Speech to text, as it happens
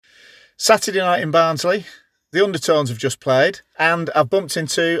Saturday night in Barnsley. The Undertones have just played, and I've bumped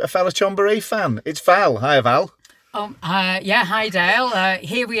into a fellow Chonburi fan. It's Val. Hi, Val. Hi Dale.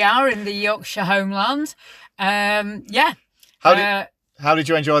 Here we are in the Yorkshire homeland. How did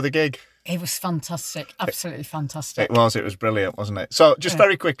you enjoy the gig? It was fantastic, absolutely fantastic. It was brilliant, wasn't it? So, just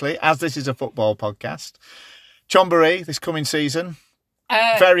very quickly, as this is a football podcast, Chonburi this coming season.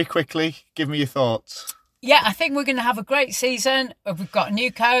 Very quickly, give me your thoughts. Yeah, I think we're going to have a great season. We've got a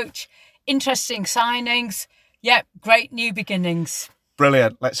new coach, interesting signings. Yeah, great new beginnings.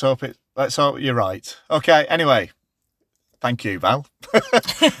 Brilliant. Let's hope you're right. Okay. Anyway, thank you, Val.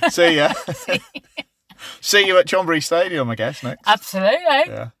 See ya. See you at Chonburi Stadium, I guess, next. Absolutely.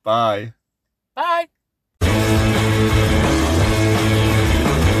 Yeah. Bye. Bye.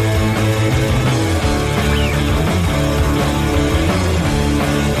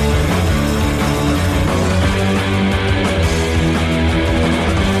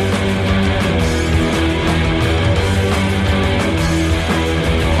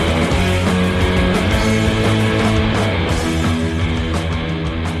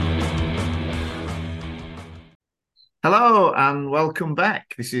 Hello and welcome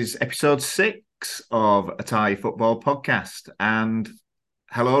back. This is episode 6 of a Thai football podcast. And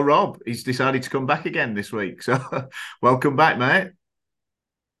hello, Rob. He's decided to come back again this week. So welcome back, mate.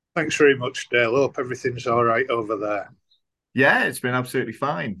 Thanks very much, Dale. Hope everything's all right over there. Yeah, it's been absolutely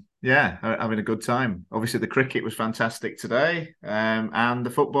fine. Yeah, having a good time. Obviously, the cricket was fantastic today, and the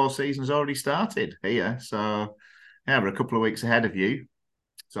football season's already started here. So, yeah, we're a couple of weeks ahead of you.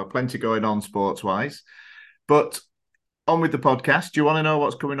 So, plenty going on sports-wise. But on with the podcast. Do you want to know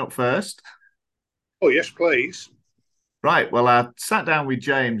what's coming up first? Oh, yes, please. Right. Well, I sat down with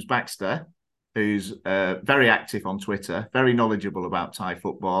James Baxter, who's very active on Twitter, very knowledgeable about Thai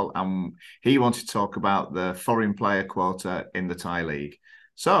football, and he wanted to talk about the foreign player quota in the Thai League.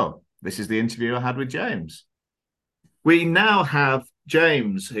 So this is the interview I had with James. We now have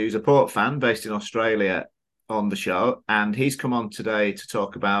James, who's a Port fan based in Australia, on the show, and he's come on today to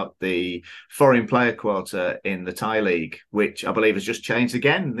talk about the foreign player quota in the Thai League, which I believe has just changed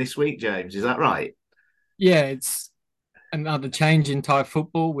again this week, James. Is that right? Yeah, it's another change in Thai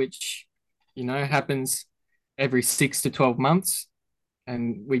football, which, happens every 6 to 12 months.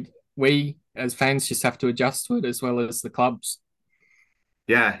 And we as fans just have to adjust to it, as well as the clubs.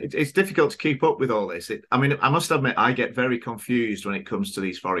 Yeah, it's difficult to keep up with all this. I must admit, I get very confused when it comes to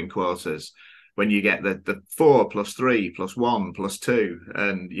these foreign quotas. When you get the 4 plus 3 plus 1 plus 2,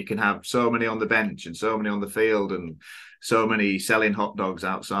 and you can have so many on the bench and so many on the field and so many selling hot dogs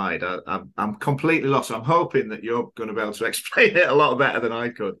outside. I'm completely lost. I'm hoping that you're going to be able to explain it a lot better than I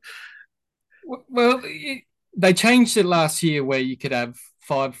could. Well, they changed it last year where you could have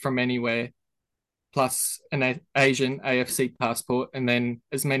 5 from anywhere plus an Asian AFC passport and then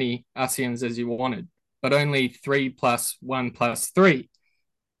as many ASEANs as you wanted, but only 3 plus 1 plus 3.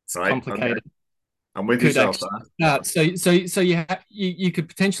 It's right, complicated. Okay. I'm with you so far. So you could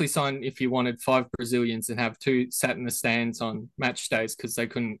potentially sign, if you wanted, 5 Brazilians and have 2 sat in the stands on match days because they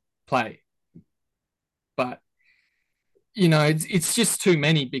couldn't play. But, it's just too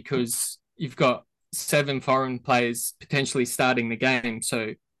many because you've got 7 foreign players potentially starting the game.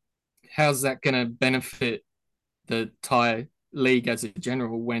 So how's that going to benefit the Thai league as a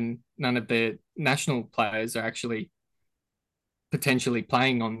general when none of their national players are actually potentially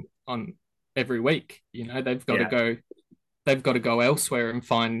playing on every week? They've got to go elsewhere and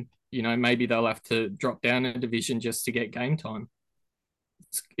find, maybe they'll have to drop down a division just to get game time.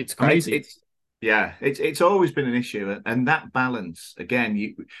 It's crazy. It's always been an issue, and that balance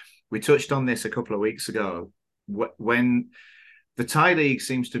again. We touched on this a couple of weeks ago when the Thai league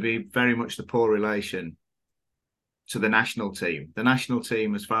seems to be very much the poor relation to the national team. The national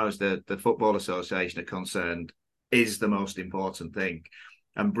team, as far as the Football Association are concerned, is the most important thing.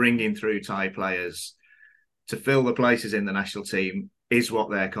 And bringing through Thai players to fill the places in the national team is what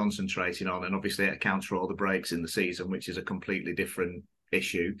they're concentrating on. And obviously it accounts for all the breaks in the season, which is a completely different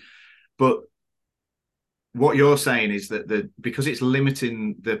issue. But what you're saying is that because it's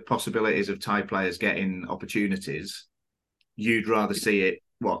limiting the possibilities of Thai players getting opportunities, you'd rather see it,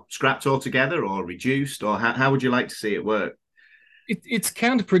 scrapped altogether or reduced? Or how would you like to see it work? It's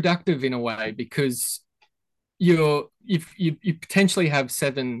counterproductive in a way because you potentially have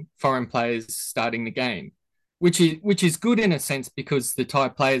 7 foreign players starting the game, which is good in a sense because the Thai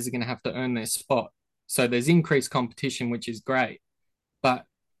players are going to have to earn their spot. So there's increased competition, which is great. But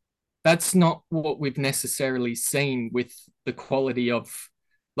that's not what we've necessarily seen with the quality of,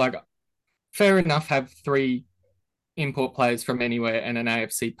 fair enough, have 3 import players from anywhere and an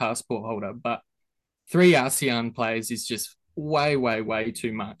AFC passport holder, but 3 ASEAN players is just way, way, way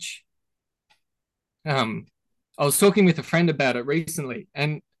too much. I was talking with a friend about it recently,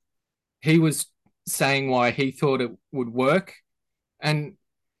 and he was saying why he thought it would work. And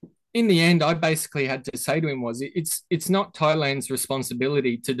in the end, I basically had to say to him was it's not Thailand's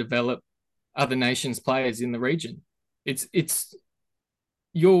responsibility to develop other nations' players in the region. It's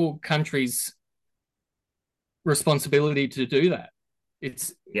your country's responsibility to do that.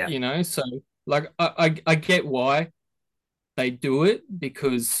 It's so like I get why they do it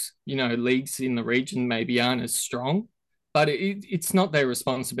because leagues in the region maybe aren't as strong, but it's not their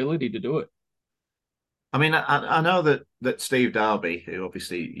responsibility to do it. I mean, I know that Steve Darby, who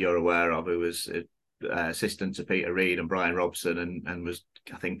obviously you're aware of, who was assistant to Peter Reid and Brian Robson, and was,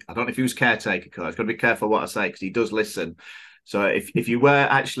 I don't know if he was caretaker coach. I've got to be careful what I say because he does listen. So if you were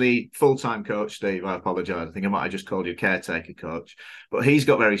actually full-time coach, Steve, I apologise. I think I might have just called you caretaker coach. But he's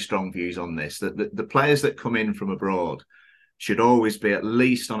got very strong views on this, that the players that come in from abroad should always be at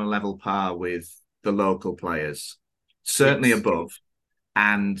least on a level par with the local players, certainly above,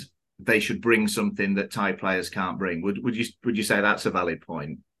 and they should bring something that Thai players can't bring. Would you say that's a valid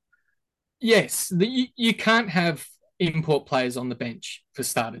point? Yes, you can't have import players on the bench for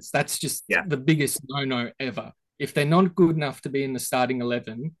starters. That's just the biggest no-no ever. If they're not good enough to be in the starting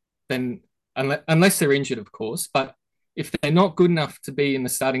 11, then unless they're injured, of course, but if they're not good enough to be in the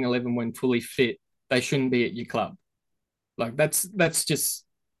starting 11 when fully fit, they shouldn't be at your club. Like that's just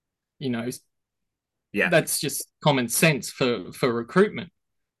that's just common sense for recruitment.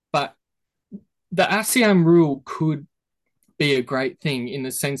 But the ASEAN rule could be a great thing in the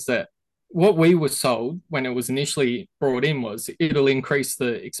sense that what we were sold when it was initially brought in was it'll increase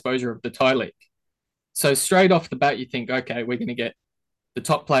the exposure of the Thai league. So straight off the bat, you think, okay, we're going to get the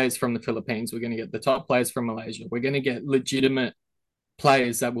top players from the Philippines. We're going to get the top players from Malaysia. We're going to get legitimate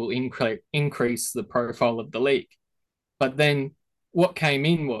players that will increase the profile of the league. But then what came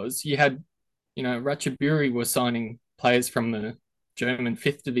in was you had, Ratchaburi was signing players from the German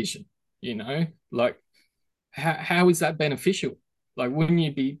 5th division, like how is that beneficial? Like, wouldn't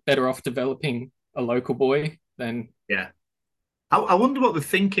you be better off developing a local boy than... Yeah. I wonder what the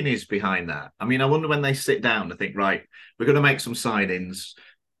thinking is behind that. I mean, I wonder when they sit down and think, right, we're going to make some signings.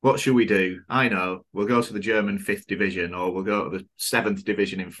 What should we do? I know. We'll go to the German 5th division, or we'll go to the 7th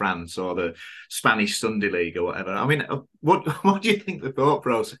division in France, or the Spanish Sunday League, or whatever. I mean, what do you think the thought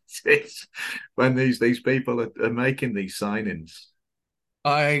process is when these people are making these signings?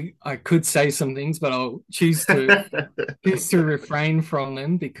 I could say some things, but I'll choose to refrain from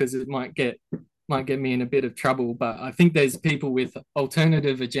them because it might get me in a bit of trouble. But I think there's people with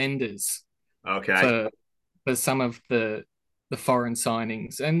alternative agendas for some of the foreign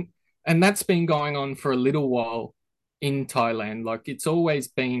signings, and that's been going on for a little while in Thailand. Like it's always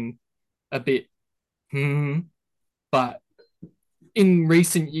been a bit but in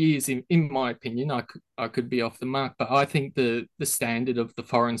recent years, in my opinion, I could be off the mark, but I think the standard of the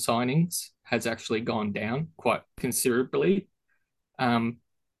foreign signings has actually gone down quite considerably. But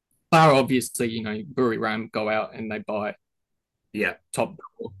obviously, Buriram go out and they buy top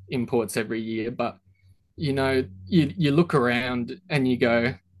imports every year. But you look around and you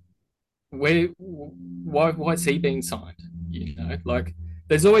go, why is he being signed? Like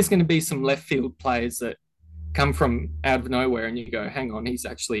there's always going to be some left field players that come from out of nowhere and you go, hang on, he's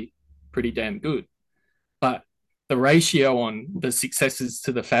actually pretty damn good. But the ratio on the successes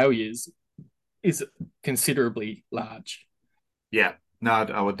to the failures is considerably large. Yeah, no,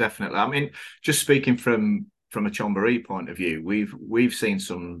 I would definitely. I mean, just speaking from a Chonburi point of view, we've seen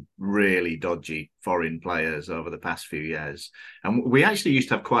some really dodgy foreign players over the past few years. And we actually used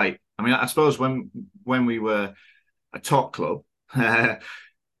to have quite, I mean, I suppose when we were a top club,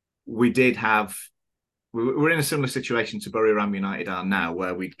 we did have, we're in a similar situation to Buriram United are now,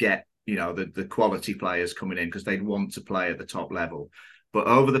 where we'd get, the quality players coming in because they'd want to play at the top level. But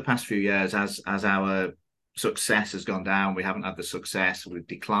over the past few years, as our success has gone down, we haven't had the success, we've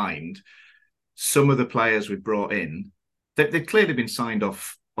declined. Some of the players we've brought in, they've clearly been signed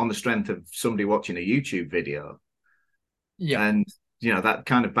off on the strength of somebody watching a YouTube video. Yeah. And, that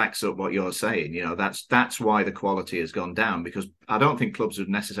kind of backs up what you're saying. That's why the quality has gone down, because I don't think clubs are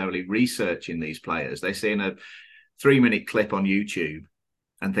necessarily researching these players. They're seeing a 3-minute clip on YouTube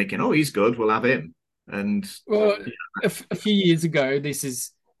and thinking, oh, he's good, we'll have him. And well, a few years ago,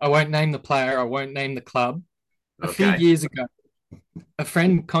 I won't name the player, I won't name the club. A few years ago, a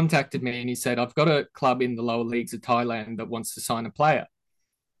friend contacted me and he said, I've got a club in the lower leagues of Thailand that wants to sign a player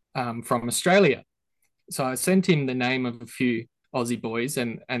from Australia. So I sent him the name of a few Aussie boys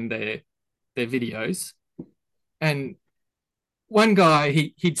and their videos. And one guy,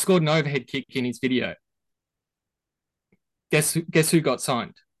 he'd scored an overhead kick in his video. Guess who got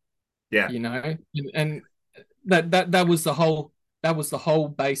signed? Yeah. you know, and that was the whole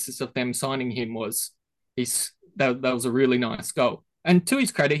basis of them signing him. Was that was a really nice goal. And to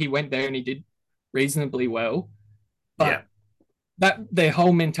his credit, he went there and he did reasonably well. But that their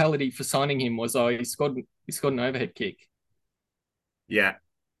whole mentality for signing him was, oh, he scored an overhead kick. Yeah.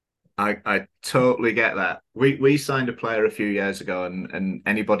 I totally get that. We signed a player a few years ago, and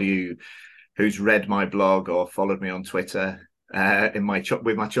anybody who's read my blog or followed me on Twitter with my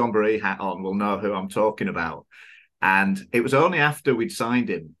Chombury hat on will know who I'm talking about. And it was only after we'd signed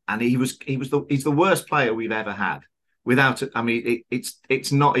him, and he's the worst player we've ever had. Without it, I mean,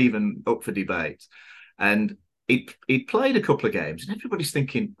 it's not even up for debate. And he'd played a couple of games, and everybody's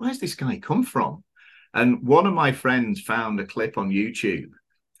thinking, where's this guy come from? And one of my friends found a clip on YouTube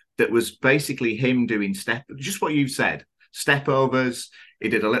that was basically him doing just what you said, step overs. He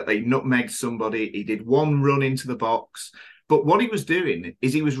did he nutmegged somebody. He did one run into the box. But what he was doing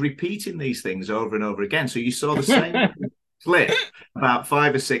is he was repeating these things over and over again. So you saw the same clip about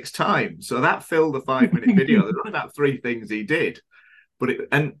 5 or 6 times. So that filled the 5-minute video. There's only about 3 things he did.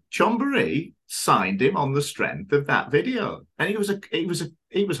 And Chombury signed him on the strength of that video, and he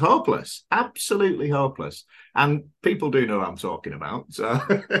was hopeless, absolutely hopeless. And people do know what I'm talking about. So,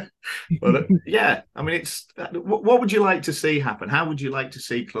 but yeah, I mean, what would you like to see happen? How would you like to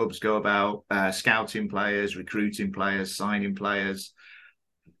see clubs go about scouting players, recruiting players, signing players?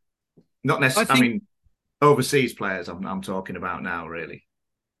 Not necessarily. I mean, overseas players. I'm talking about now, really.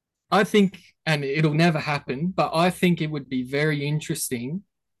 I think, and it'll never happen, but I think it would be very interesting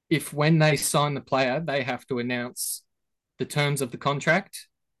if when they sign the player, they have to announce the terms of the contract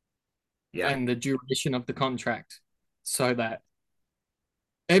and the duration of the contract, so that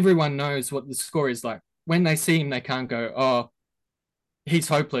everyone knows what the score is. Like when they see him, they can't go, oh, he's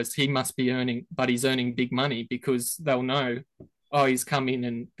hopeless. He must be earning, but he's earning big money, because they'll know, oh, he's come in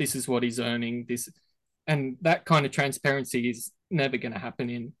and this is what he's earning. And that kind of transparency is never going to happen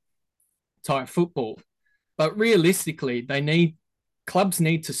in Thai football. But realistically, clubs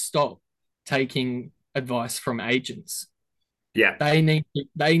need to stop taking advice from agents. Yeah. They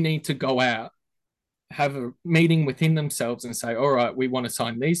need to go out, have a meeting within themselves and say, all right, we want to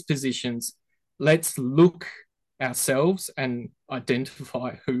sign these positions. Let's look ourselves and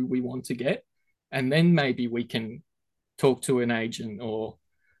identify who we want to get. And then maybe we can talk to an agent or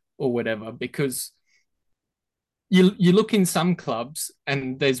whatever, because you look in some clubs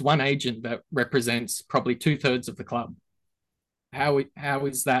and there's one agent that represents probably 2/3 of the club. How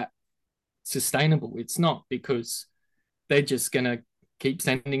is that sustainable? It's not, because they're just going to keep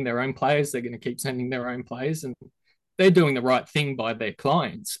sending their own players. They're going to keep sending their own players, and they're doing the right thing by their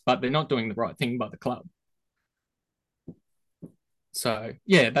clients, but they're not doing the right thing by the club. So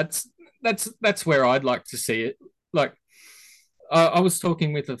yeah, that's where I'd like to see it. Like I was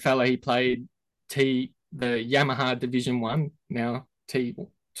talking with a fella. He played the Yamaha Division 1, now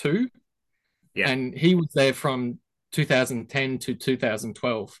T2. Yeah. And he was there from 2010 to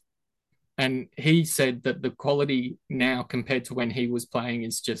 2012. And he said that the quality now compared to when he was playing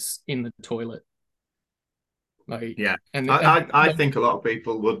is just in the toilet. Like, yeah. I think a lot of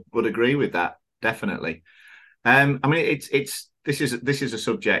people would agree with that, definitely. I mean, this is a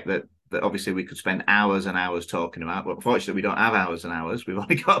subject that obviously we could spend hours and hours talking about, but unfortunately we don't have hours and hours. We've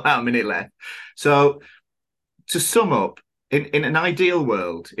only got about a minute left. So to sum up, in an ideal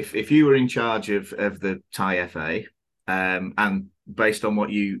world, if you were in charge of the Thai FA, and based on what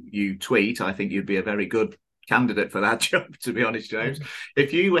you tweet, I think you'd be a very good candidate for that job, to be honest, James.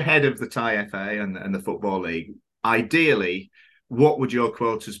 If you were head of the Thai FA and the Football League, ideally, what would your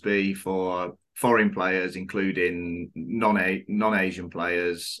quotas be for foreign players, including non-Asian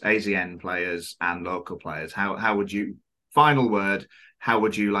players, ASEAN players, and local players? How would you, final word, how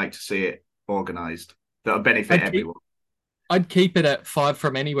would you like to see it organised that would benefit everyone? I'd keep it at 5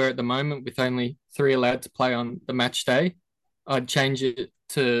 from anywhere at the moment, with only 3 allowed to play on the match day. I'd change it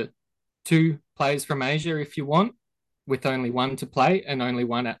to 2 players from Asia if you want, with only 1 to play and only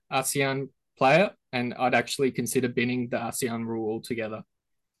 1 ASEAN player. And I'd actually consider binning the ASEAN rule altogether.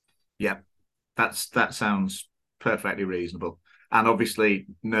 Yeah, that sounds perfectly reasonable. And obviously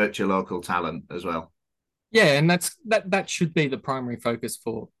nurture local talent as well. Yeah, and that should be the primary focus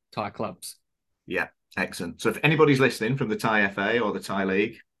for Thai clubs. Yeah, excellent. So if anybody's listening from the Thai FA or the Thai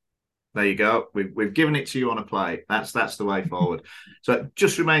League, there you go. We've given it to you on a plate. That's the way forward. So it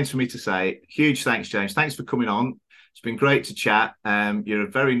just remains for me to say huge thanks, James. Thanks for coming on. It's been great to chat. You're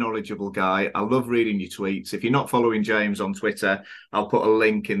a very knowledgeable guy. I love reading your tweets. If you're not following James on Twitter, I'll put a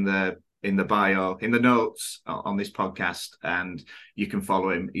link in the bio, in the notes on this podcast, and you can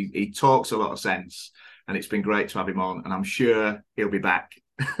follow him. He talks a lot of sense, and it's been great to have him on, and I'm sure he'll be back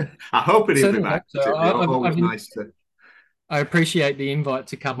I hope he'll be Certainly back. hope so. It's always nice to. I appreciate the invite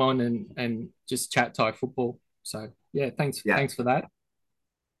to come on and just chat Thai football. So yeah, Yeah, thanks for that.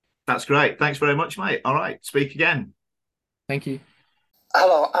 that's great. Thanks very much, mate. All right, speak again. Thank you.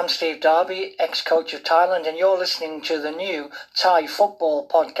 Hello, I'm Steve Darby, ex-coach of Thailand, and you're listening to the new Thai Football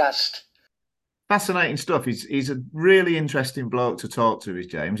Podcast. Fascinating stuff. He's a really interesting bloke to talk to, is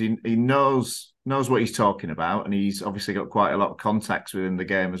James. He knows what he's talking about, and he's obviously got quite a lot of contacts within the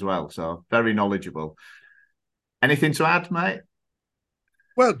game as well. So very knowledgeable. Anything to add, mate?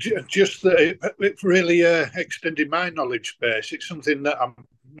 Well, just that it really extended my knowledge base. It's something that I'm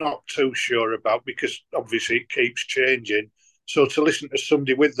not too sure about because obviously it keeps changing. So to listen to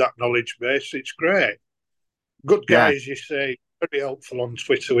somebody with that knowledge base, it's great. Good guy, as you say, very helpful on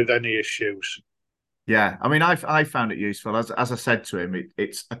Twitter with any issues. Yeah, I mean, I found it useful. As I said to him,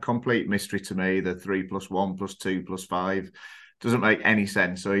 it's a complete mystery to me. The 3+1+2+5 doesn't make any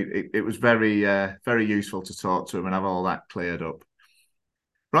sense. So it was very very useful to talk to him and have all that cleared up.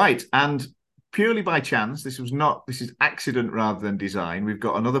 Right, and purely by chance, this is accident rather than design. We've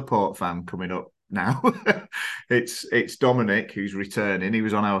got another Port fan coming up now. it's Dominick who's returning. He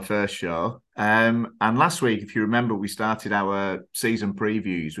was on our first show. And last week, if you remember, we started our season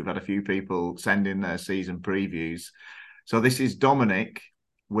previews. We've had a few people send in their season previews. So this is Dominick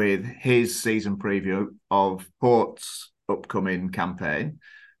with his season preview of Port's upcoming campaign.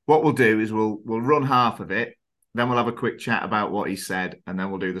 What we'll do is we'll run half of it, then we'll have a quick chat about what he said, and then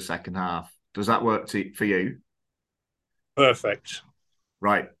we'll do the second half. Does that work for you? Perfect.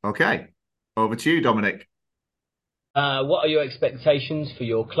 Right. Okay. Over to you, Dominick. What are your expectations for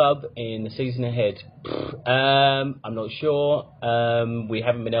your club in the season ahead? I'm not sure. We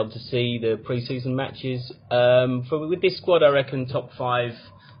haven't been able to see the pre-season matches. With this squad, I reckon top 5,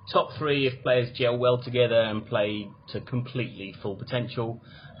 top 3 if players gel well together and play to completely full potential.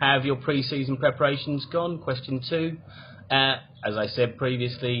 Have your pre-season preparations gone? Question 2. As I said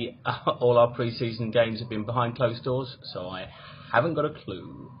previously, all our pre-season games have been behind closed doors, so I haven't got a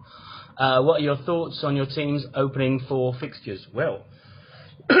clue. What are your thoughts on your team's opening 4 fixtures? Well,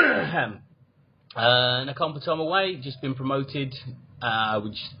 Nakhon away, just been promoted.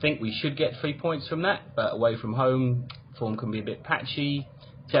 We think we should get 3 points from that, but away from home, form can be a bit patchy.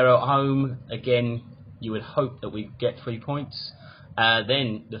 Terror at home, again, you would hope that we get 3 points.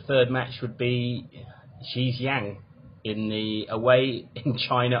 Then the third match would be Xizang in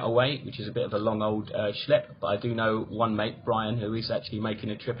China away, which is a bit of a long old schlep, but I do know one mate, Brian, who is actually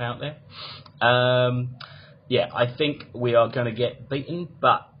making a trip out there. I think we are going to get beaten,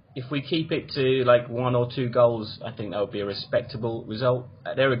 but if we keep it to like 1 or 2 goals, I think that would be a respectable result.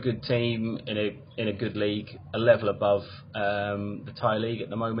 They're a good team in a good league, a level above the Thai league at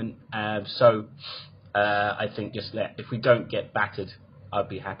the moment. I think if we don't get battered, I'd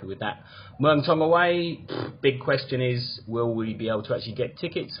be happy with that. Muang Thong away, big question is, will we be able to actually get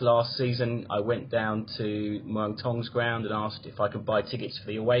tickets? Last season, I went down to Muang Thong's ground and asked if I could buy tickets for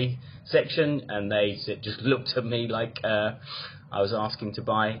the away section, and they just looked at me like I was asking to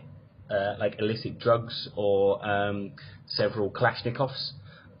buy like illicit drugs or several Kalashnikovs.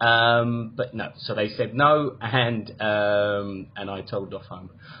 But no, so they said no, and I told off home.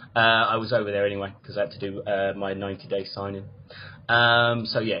 I was over there anyway because I had to do my 90-day signing.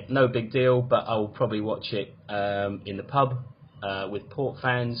 No big deal, but I'll probably watch it in the pub with Port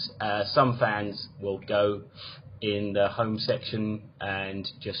fans. Some fans will go in the home section and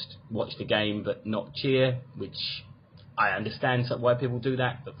just watch the game but not cheer, which I understand why people do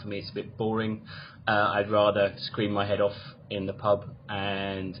that, but for me it's a bit boring. I'd rather scream my head off in the pub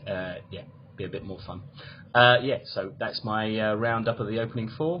and be a bit more fun. So that's my roundup of the opening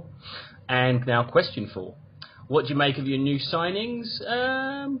 4. And now question 4. What do you make of your new signings?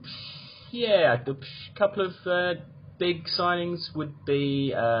 A couple of big signings would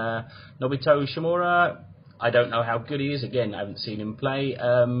be Nobito Shimura. I don't know how good he is. Again, I haven't seen him play.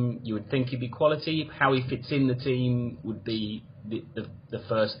 You would think he'd be quality. How he fits in the team would be the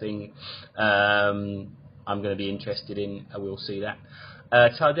first thing I'm going to be interested in. I will see that.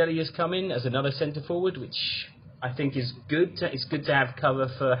 Tardelli has come in as another centre forward, which I think is good. It's good to have cover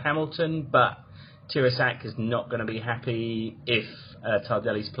for Hamilton, but Tirasak is not going to be happy if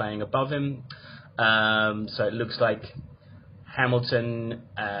Tardelli's playing above him. So it looks like Hamilton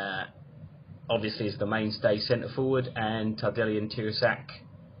obviously is the mainstay centre forward, and Tardelli and Tirasak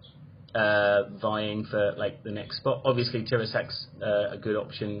vying for like the next spot. Obviously Tirasak's a good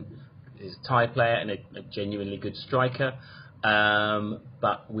option, is a Thai player and a genuinely good striker.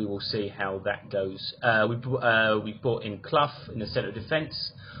 But we will see how that goes. We brought in Clough in the centre of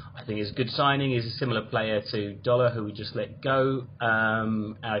defence. I think he's a good signing. He's a similar player to Dollar, who we just let go.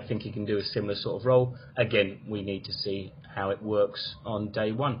 I think he can do a similar sort of role. Again, we need to see how it works on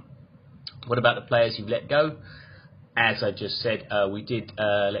day one. What about the players you've let go? As I just said, we did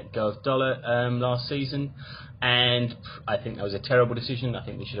let go of Dollar last season, and I think that was a terrible decision. I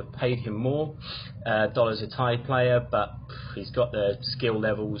think we should have paid him more. Dollar's a Thai player, but he's got the skill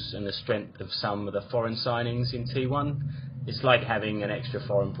levels and the strength of some of the foreign signings in T1. It's like having an extra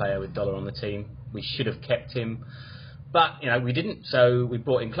foreign player with Dollar on the team. We should have kept him, but we didn't. So we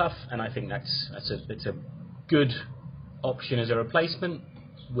brought in Clough, and I think it's a good option as a replacement.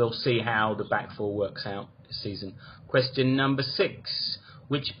 We'll see how the back four works out this season. Question number 6: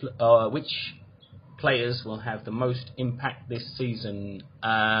 Which players will have the most impact this season?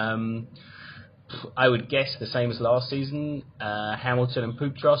 I would guess the same as last season. Hamilton and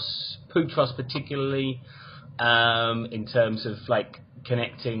Poutros. Poutros particularly, in terms of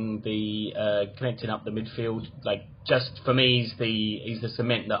connecting up the midfield. Just for me, he's the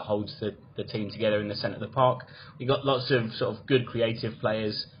cement that holds the team together in the centre of the park. We've got lots of sort of good creative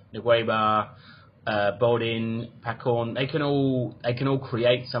players. Ngueba, Bodin, Pacorn. They can all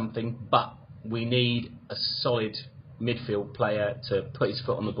create something, but we need a solid midfield player to put his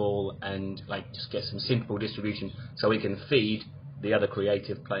foot on the ball and just get some simple distribution so we can feed the other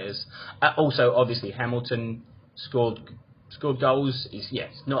creative players. Also, obviously, Hamilton scored goals.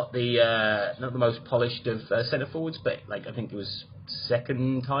 It's not the most polished of centre forwards, but I think it was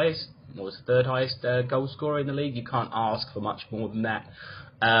second highest or was third highest goal scorer in the league. You can't ask for much more than that.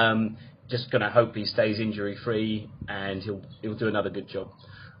 Just going to hope he stays injury free and he'll do another good job.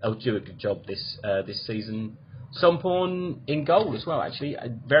 He'll do a good job this season. Somporn in goal as well, actually.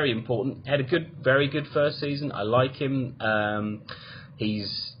 Very important. Had a very good first season. I like him.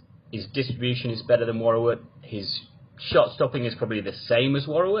 His distribution is better than Warrawut. His shot stopping is probably the same as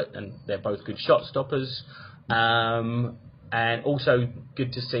Warrawut, and they're both good shot stoppers. And also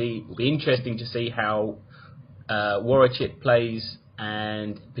good to see. It'll be interesting to see how Warrawut plays,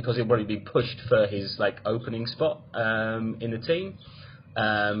 and because he'll probably be pushed for his opening spot in the team.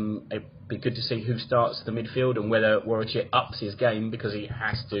 It'd be good to see who starts the midfield and whether Warrawut ups his game because he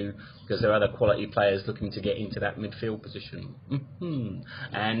has to, because there are other quality players looking to get into that midfield position.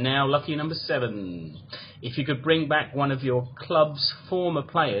 And now lucky number 7. If you could bring back one of your club's former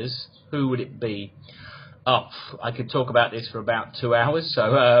players, who would it be? I could talk about this for about 2 hours, so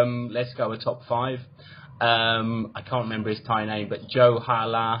let's go with top 5. I can't remember his Thai name, but Joe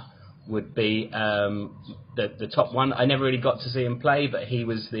Hala would be the top one. I never really got to see him play, but he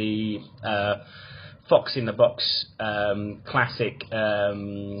was the fox in the box, classic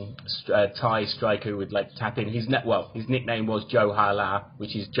Thai striker who would tap in. His nickname was Joe Hala,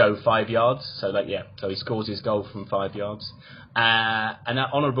 which is Joe 5 yards. So so he scores his goal from 5 yards. And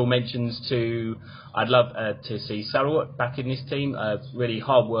honourable mentions to, I'd love to see Sarawat back in this team. A really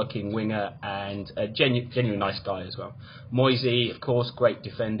hard-working winger and a genuine nice guy as well. Moisey, of course, great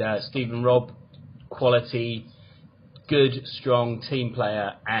defender. Stephen Robb, quality, good, strong team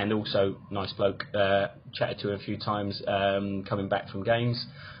player, and also nice bloke. Chatted to him a few times coming back from games.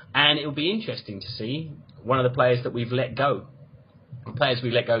 And it'll be interesting to see one of the players that we've let go. The players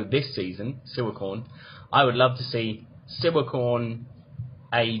we let go this season, Silvercorn. I would love to see Silvercorn,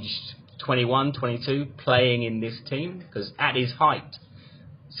 aged 21, 22, playing in this team, because at his height,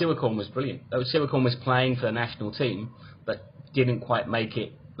 Silvercorn was brilliant. Silvercorn was playing for the national team, but didn't quite make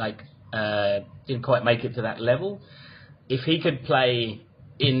it to that level. If he could play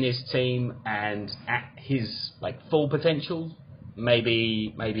in this team and at his full potential,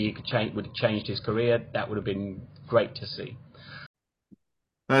 maybe he would have changed his career. That would have been great to see.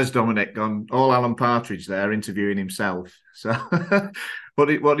 There's Dominick on all Alan Partridge there interviewing himself. So,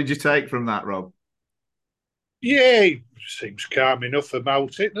 what did you take from that, Rob? Yeah, he seems calm enough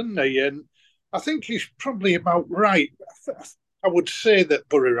about it, doesn't he? And I think he's probably about right. I would say that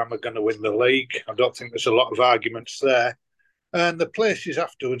Buriram are going to win the league. I don't think there's a lot of arguments there. And the places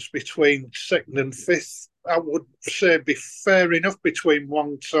afterwards between 2nd and 5th, I would say be fair enough between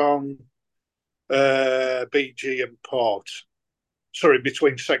Wongtong, BG and Port. Sorry,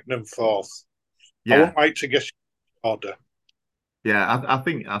 between 2nd and 4th. Yeah. I wouldn't like to guess order. Yeah, I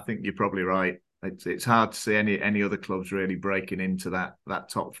think you're probably right. It's hard to see any other clubs really breaking into that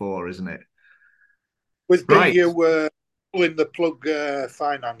top 4, isn't it? With BU pulling the plug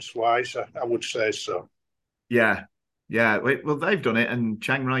finance-wise, I would say so. Yeah. Well, they've done it, and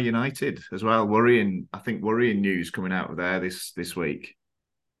Chiang Rai United as well. Worrying news coming out of there this week.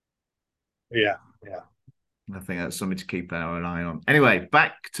 Yeah. I think that's something to keep an eye on. Anyway,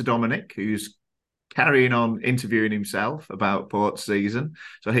 back to Dominick, who's carrying on interviewing himself about Port's season.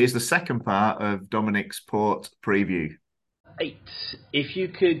 So here's the second part of Dominick's Port preview. 8. If you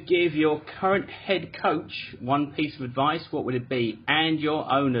could give your current head coach one piece of advice, what would it be? And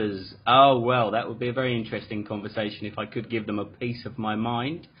your owners. Oh, well, that would be a very interesting conversation if I could give them a piece of my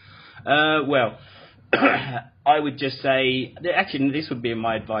mind. Well, I would just say, actually, this would be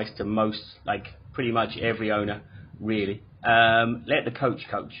my advice to most, like pretty much every owner, really. Let the coach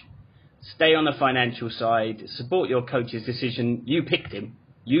coach. Stay on the financial side. Support your coach's decision. You picked him.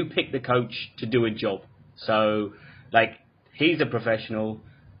 You picked the coach to do a job. So, like, he's a professional.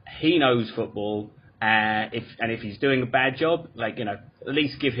 He knows football. If he's doing a bad job, like, you know, at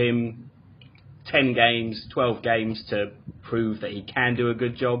least give him 10 games, 12 games to prove that he can do a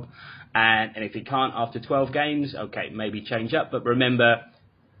good job. And if he can't after 12 games, okay, maybe change up. But remember,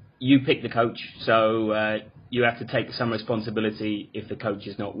 you pick the coach, so you have to take some responsibility if the coach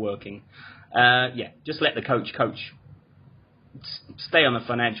is not working. Just let the coach coach. Stay on the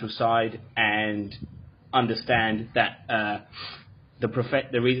financial side and understand that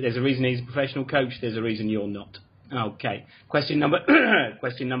there's a reason he's a professional coach. There's a reason you're not. Okay. Question number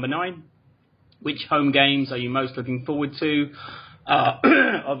 9. Which home games are you most looking forward to?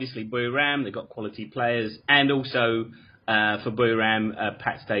 Obviously, Buriram. They've got quality players, and also for Buriram,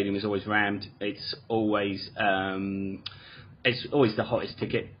 Pat Stadium is always rammed. It's always the hottest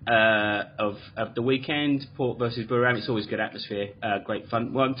ticket of the weekend. Port versus Buriram. It's always good atmosphere, great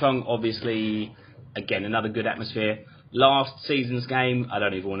fun. Wollongong, obviously, again another good atmosphere. Last season's game, I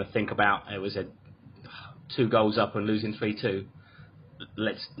don't even want to think about. It was 2 goals up and losing 3-2.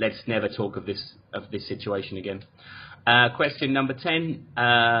 Let's never talk of this situation again. Question number 10.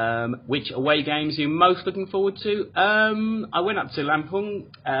 Which away games are you most looking forward to? I went up to Lampung,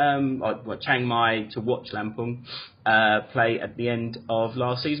 Chiang Mai, to watch Lampung play at the end of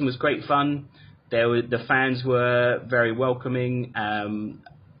last season. It was great fun. The fans were very welcoming.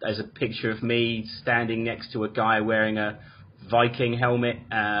 There's a picture of me standing next to a guy wearing a Viking helmet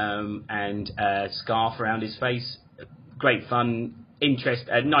and a scarf around his face. Great fun.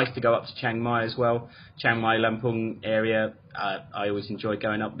 Nice to go up to Chiang Mai as well. Chiang Mai, Lampung area. I always enjoy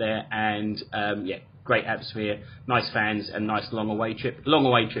going up there, and great atmosphere, nice fans, and nice long away trip. Long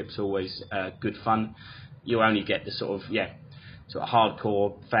away trips are always good fun. You only get the sort of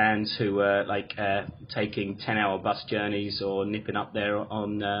hardcore fans who are taking 10-hour bus journeys or nipping up there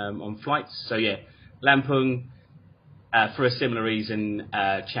on flights. So yeah, Lampung for a similar reason.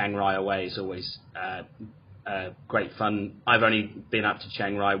 Chiang Rai away is always great fun. I've only been up to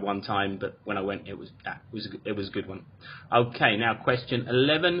Chiang Rai one time, but when I went, it was a good one. Okay, now question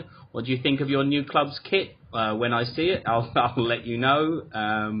 11. What do you think of your new club's kit? When I see it, I'll let you know.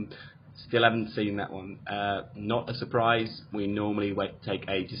 Still haven't seen that one. Not a surprise. We normally take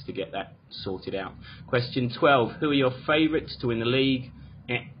ages to get that sorted out. Question 12. Who are your favourites to win the league?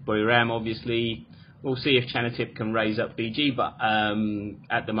 Buriram, obviously. We'll see if Chanatip can raise up BG, but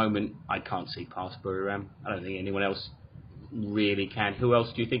at the moment, I can't see past Buriram. I don't think anyone else really can. Who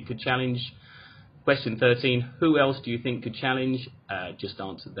else do you think could challenge? Question 13, who else do you think could challenge? Just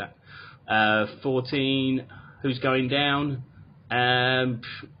answered that. 14, who's going down?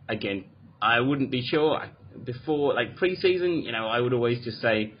 Again, I wouldn't be sure. Before, pre-season, I would always just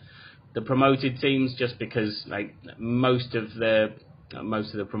say the promoted teams, just because most of the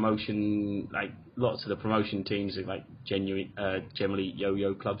promotion, lots of the promotion teams are generally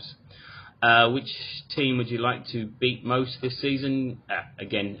yo-yo clubs. Which team would you like to beat most this season?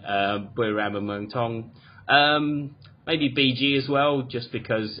 Again, Buriram and Muangthong. Maybe BG as well, just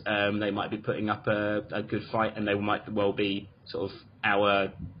because they might be putting up a good fight, and they might well be sort of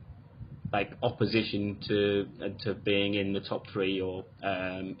our opposition to being in the top 3 or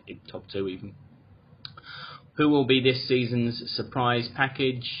in top 2 even. Who will be this season's surprise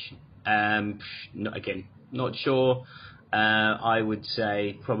package? Not sure. I would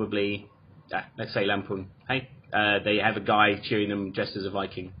say probably, let's say Lampung. Hey, they have a guy cheering them dressed as a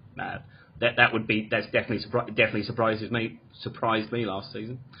Viking. That's definitely surprised me last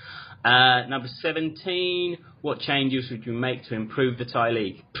season. Number 17. What changes would you make to improve the Thai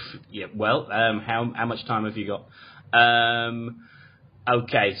league? How much time have you got?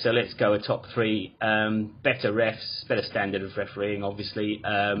 Okay, so let's go a top 3. Better refs, better standard of refereeing, obviously.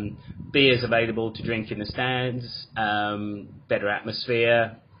 Beers available to drink in the stands. Better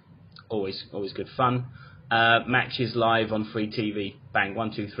atmosphere, always good fun. Matches live on free TV. Bang,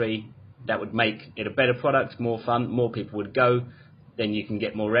 1, 2, 3. That would make it a better product, more fun, more people would go. Then you can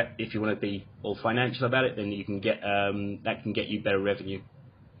get more rep. If you want to be all financial about it, then you can get that can get you better revenue.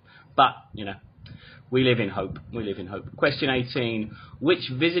 But We live in hope. We live in hope. Question 18. Which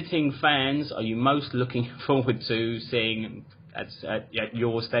visiting fans are you most looking forward to seeing at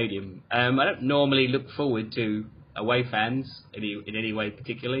your stadium? I don't normally look forward to away fans in any way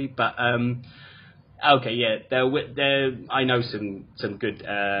particularly, but okay, yeah, I know some good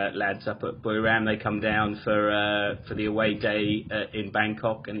lads up at Buriram. They come down for the away day in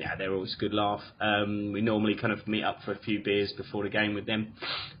Bangkok, and yeah, they're always a good laugh. We normally kind of meet up for a few beers before the game with them.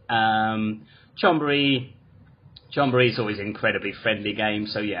 Chonburi is always an incredibly friendly game,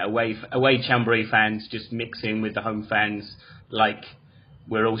 so yeah, away Chonburi fans just mix in with the home fans like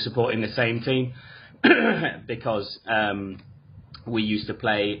we're all supporting the same team because we used to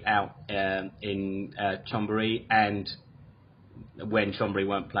play out in Chonburi, and when Chonburi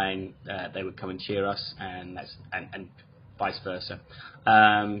weren't playing, they would come and cheer us, and vice versa.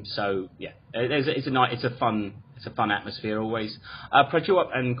 So yeah, it's a fun atmosphere always.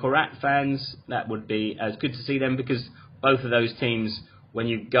 Prachuap and Korat fans, that would be good to see them, because both of those teams, when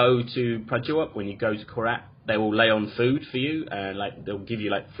you go to Prachuap, when you go to Korat, they will lay on food for you. Like they'll give you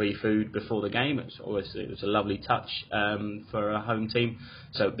like free food before the game. It was a lovely touch for a home team.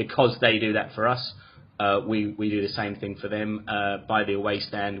 So because they do that for us, we do the same thing for them. By the away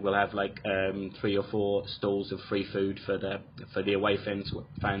stand, we'll have like 3 or 4 stalls of free food for the away fans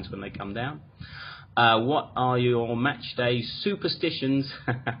when they come down. What are your match day superstitions?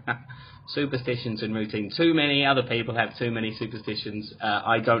 Superstitions and routine. Too many other people have too many superstitions.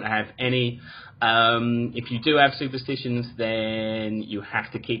 I don't have any. If you do have superstitions, then you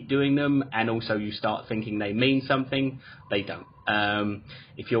have to keep doing them, and also you start thinking they mean something. They don't.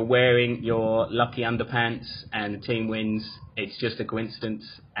 If you're wearing your lucky underpants and the team wins, it's just a coincidence,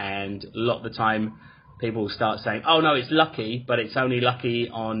 and a lot of the time people will start saying, oh no, it's lucky, but it's only lucky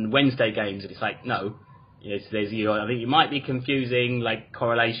on Wednesday games. And it's like, no. Yes, I think you might be confusing like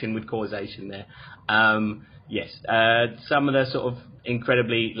correlation with causation there. Yes, some of the sort of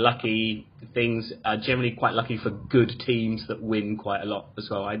incredibly lucky things are generally quite lucky for good teams that win quite a lot as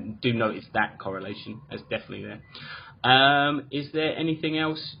well. I do notice that correlation. That's definitely there. Is there anything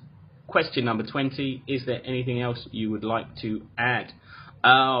else? Question number 20. Is there anything else you would like to add?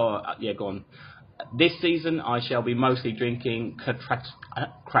 Oh, yeah, go on. This season, I shall be mostly drinking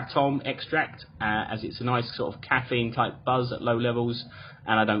kratom extract, as it's a nice sort of caffeine-type buzz at low levels,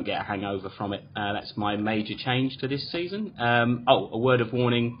 and I don't get a hangover from it. That's my major change to this season. A word of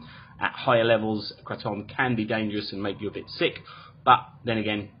warning, at higher levels, kratom can be dangerous and make you a bit sick, but then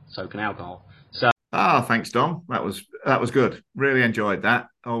again, so can alcohol. So. Thanks, Dom. That was good. Really enjoyed that.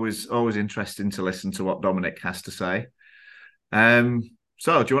 Always interesting to listen to what Dominick has to say.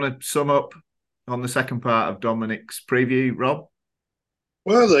 So, do you want to sum up on the second part of Dominick's preview, Rob?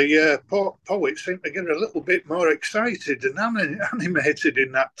 Well, the poets seem to get a little bit more excited and animated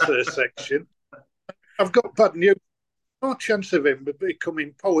in that section. I've got bad news. More chance of him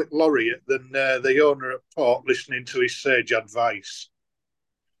becoming poet laureate than the owner at Port listening to his sage advice.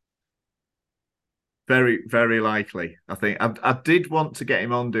 Very, very likely. I think I did want to get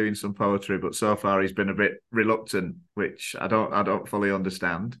him on doing some poetry, but so far he's been a bit reluctant, which I don't fully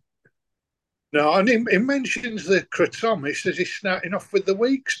understand. No, and he mentions the kratom. He says he's starting off with the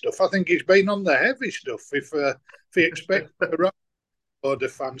weak stuff. I think he's been on the heavy stuff. If he expects a load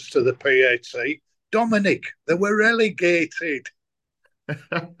of fans to the PAT, Dominick, they were relegated.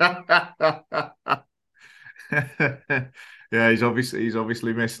 Yeah, he's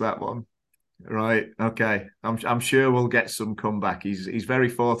obviously missed that one. Right. Okay. I'm sure we'll get some comeback. He's very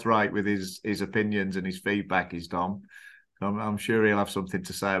forthright with his opinions and his feedback. Is Dom. I'm sure he'll have something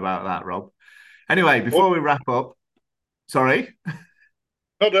to say about that, Rob. Anyway, before we wrap up, sorry.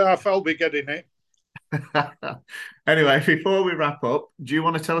 Not half, I'll be getting it. Anyway, before we wrap up, do you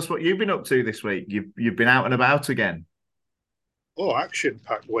want to tell us what you've been up to this week? You've been out and about again. Oh,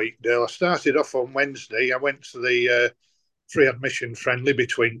 action-packed week, Dale. I started off on Wednesday. I went to the free admission friendly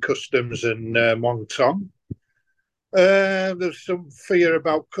between Customs and Muang Thong. There's some fear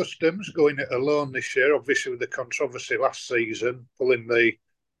about Customs going it alone this year, obviously with the controversy last season, pulling the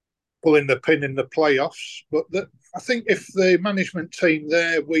pin in the playoffs. But I think if the management team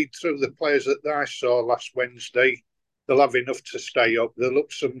there weed through the players that I saw last Wednesday, they'll have enough to stay up. They'll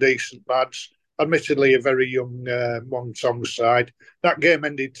look some decent lads. Admittedly, a very young Muang Thong side. That game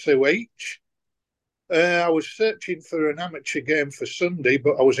ended 2 each. I was searching for an amateur game for Sunday,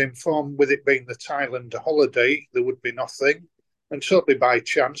 but I was informed with it being the Thailand holiday, there would be nothing. And totally by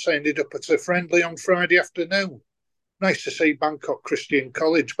chance, I ended up at a friendly on Friday afternoon. Nice to see Bangkok Christian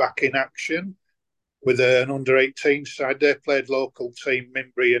College back in action with an under-18 side. They played local team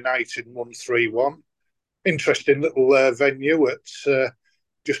Minbury United and won 3-1. Interesting little venue at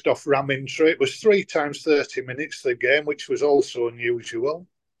just off Ramintry. It was 3 times 30 minutes, the game, which was also unusual.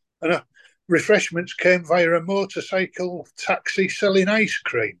 And refreshments came via a motorcycle taxi selling ice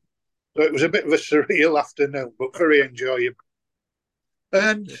cream. So it was a bit of a surreal afternoon, but very enjoyable.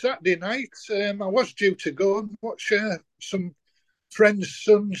 And Saturday night, I was due to go and watch some friends'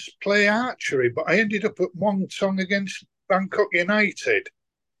 sons play archery, but I ended up at Muangthong against Bangkok United.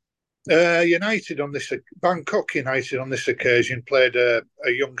 Bangkok United on this occasion played a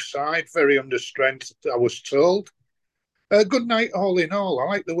young side, very under strength, I was told. A good night all in all. I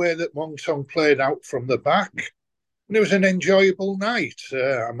like the way that Muangthong played out from the back. And it was an enjoyable night.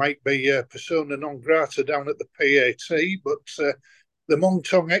 I might be persona non grata down at the PAT, but the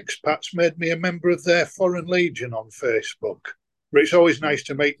Muangthong expats made me a member of their Foreign Legion on Facebook. But it's always nice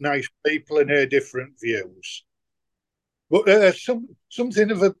to meet nice people and hear different views. But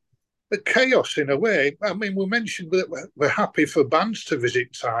something of a chaos in a way. I mean, we mentioned that we're happy for bands to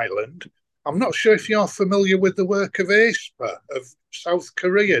visit Thailand. I'm not sure if you're familiar with the work of aespa of South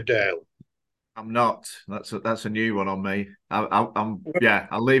Korea, Dale. I'm not. That's a new one on me.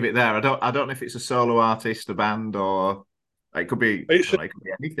 I'll leave it there. I don't know if it's a solo artist, a band, or it could be. It could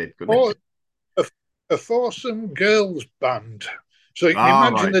be anything. Couldn't it? A foursome girls band. So you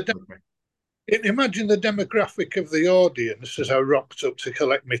can imagine the demographic of the audience as I rocked up to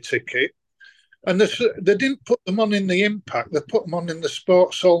collect my ticket. And they didn't put them on in the Impact, they put them on in the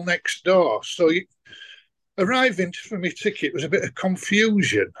sports hall next door. So arriving for my ticket was a bit of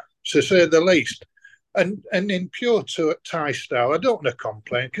confusion, to say the least. And in pure Thai style, I don't want to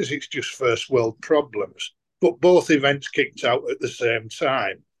complain because it's just first world problems. But both events kicked out at the same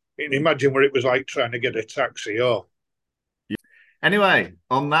time. You can imagine what it was like trying to get a taxi home. Anyway,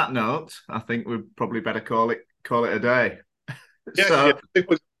 on that note, I think we'd probably better call it a day. Yeah, I think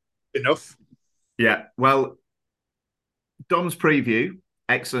we're enough. Yeah, well, Dom's preview,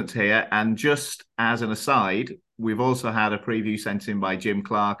 excellent here. And just as an aside, we've also had a preview sent in by Jim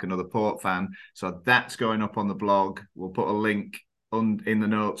Clark, another Port fan. So that's going up on the blog. We'll put a link in the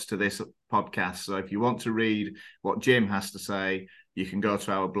notes to this podcast. So if you want to read what Jim has to say, you can go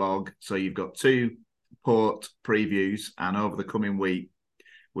to our blog. So you've got 2 Port previews, and over the coming week,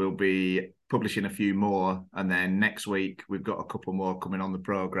 we'll be publishing a few more. And then next week, we've got a couple more coming on the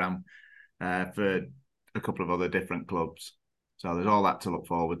programme. For a couple of other different clubs. So there's all that to look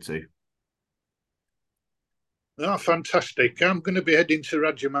forward to. Oh, fantastic. I'm going to be heading to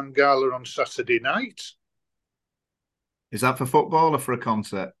Rajamangala on Saturday night. Is that for football or for a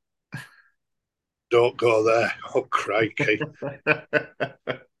concert? Don't go there. Oh, crikey.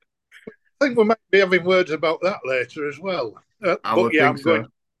 I think we might be having words about that later as well. I'm going to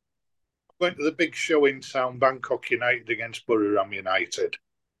the big show in town, Bangkok United against Buriram United.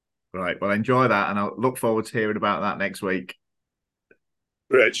 Right, well, enjoy that, and I'll look forward to hearing about that next week.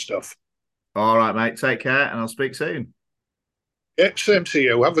 Great stuff. All right, mate, take care, and I'll speak soon. Yeah, same to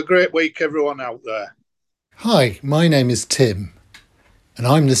you. Have a great week, everyone out there. Hi, my name is Tim, and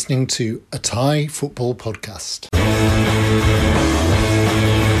I'm listening to a Thai football podcast.